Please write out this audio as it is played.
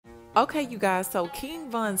Okay, you guys, so King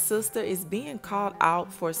Von's sister is being called out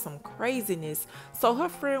for some craziness. So her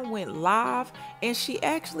friend went live and she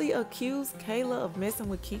actually accused Kayla of messing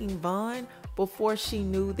with King Von before she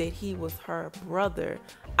knew that he was her brother.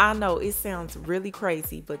 I know it sounds really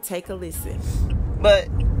crazy, but take a listen. But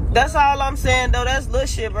that's all I'm saying, though. That's little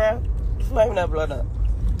shit, bro. Flaming that blood up.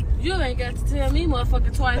 You ain't got to tell me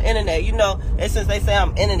motherfucking twice. Internet, you know, and since they say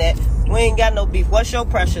I'm internet, we ain't got no beef. What's your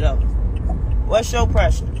pressure, though? What's your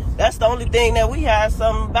pressure? That's the only thing that we have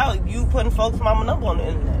something about, you putting folks' mama number on the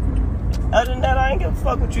internet. Other than that, I ain't give a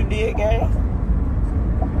fuck what you did, gang.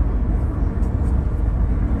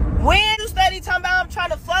 When you steady talking about I'm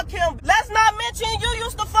trying to fuck him, let's not mention you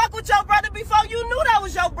used to fuck with your brother before you knew that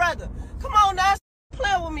was your brother. Come on now, stop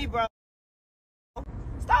playing with me, bro.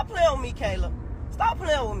 Stop playing with me, Kayla. Stop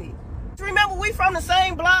playing with me. Remember, we from the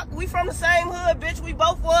same block, we from the same hood, bitch. We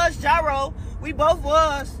both was Gyro. We both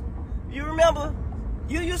was. You remember?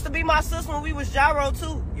 You used to be my sister when we was Gyro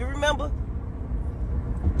too. You remember?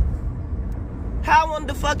 How I wanted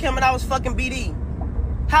to fuck him and I was fucking BD.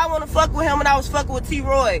 How I want to fuck with him and I was fucking with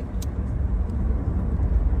T-Roy.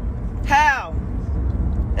 How?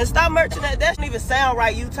 And stop merching that. That don't even sound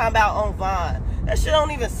right. You talking about on Vine. That shit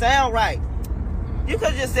don't even sound right. You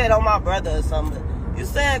could just said on my brother or something. You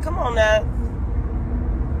saying, come on now.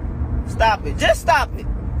 Stop it. Just stop it.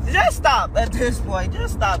 Just stop at this point.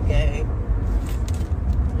 Just stop, gang.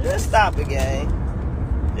 Just stop it,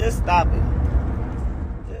 gang. Just stop it.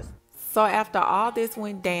 So after all this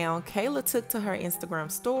went down, Kayla took to her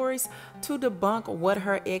Instagram stories to debunk what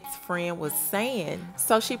her ex-friend was saying.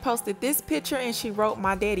 So she posted this picture and she wrote,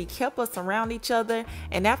 "My daddy kept us around each other,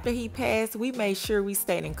 and after he passed, we made sure we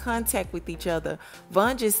stayed in contact with each other.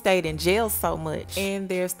 Von just stayed in jail so much." And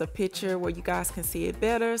there's the picture where you guys can see it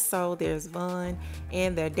better. So there's Von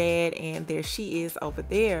and their dad, and there she is over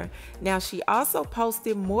there. Now she also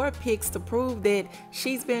posted more pics to prove that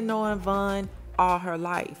she's been knowing Von all her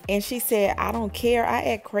life. And she said, "I don't care. I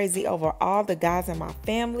act crazy over all the guys in my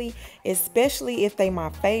family, especially if they my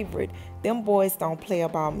favorite. Them boys don't play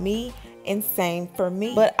about me, and same for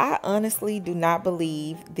me." But I honestly do not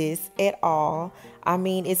believe this at all. I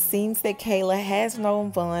mean, it seems that Kayla has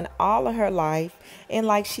known Von all of her life, and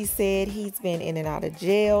like she said, he's been in and out of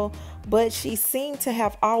jail, but she seemed to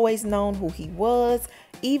have always known who he was,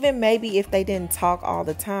 even maybe if they didn't talk all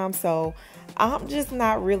the time. So I'm just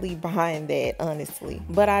not really buying that, honestly.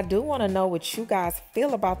 But I do want to know what you guys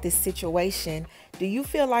feel about this situation. Do you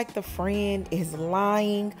feel like the friend is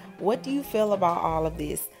lying? What do you feel about all of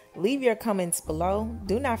this? Leave your comments below.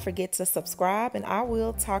 Do not forget to subscribe, and I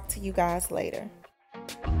will talk to you guys later.